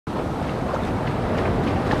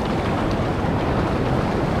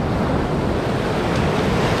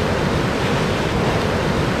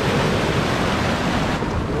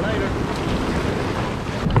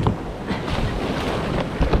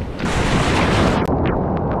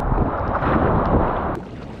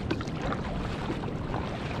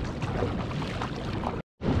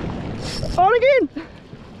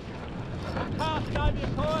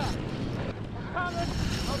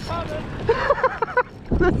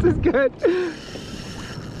This is good.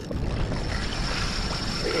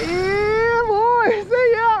 Yeah, boy.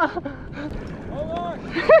 See ya. All right.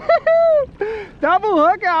 Double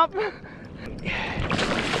hookup.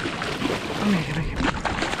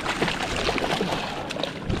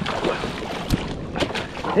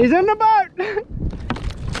 He's in the boat.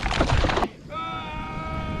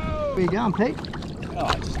 Where you going, Pete?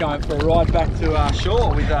 Oh, just going for a ride back to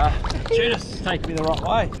shore with Tuna's taking me the right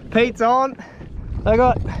way. Pete's on. I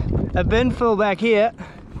got a bin full back here.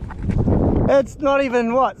 It's not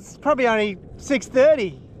even what? It's probably only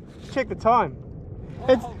 6:30. Check the time.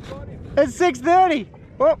 It's 6:30.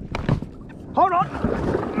 Well, hold on.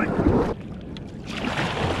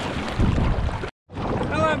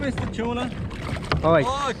 Hello, Mr. Tuna. Oh, he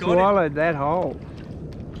got swallowed that hole.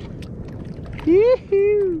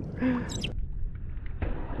 Yoo-hoo.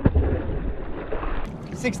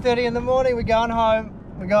 6:30 in the morning, we're going home.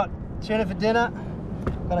 We got tuna for dinner,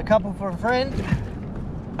 got a couple for a friend.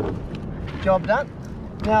 Job done.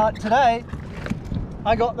 Now today,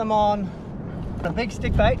 I got them on a big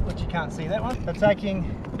stick bait, which you can't see that one. They're taking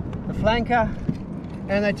the flanker,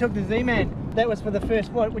 and they took the Z-Man. That was for the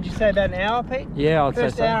first, what would you say, about an hour, Pete? Yeah, I'd say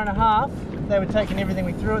First so. hour and a half, they were taking everything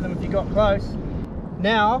we threw at them if you got close.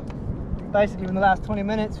 Now, basically in the last 20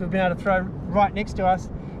 minutes, we've been able to throw right next to us,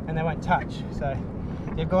 and they won't touch. So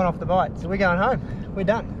they've gone off the bite. So we're going home. We're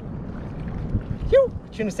done. Phew!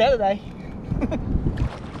 Tuna Saturday.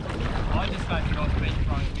 I just don't think I was being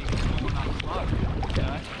thrown big small enough slow, you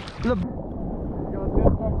know? Look.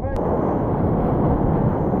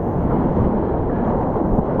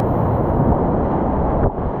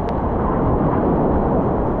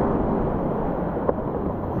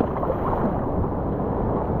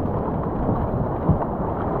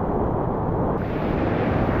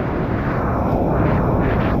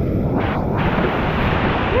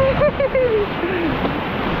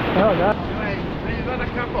 Oh no.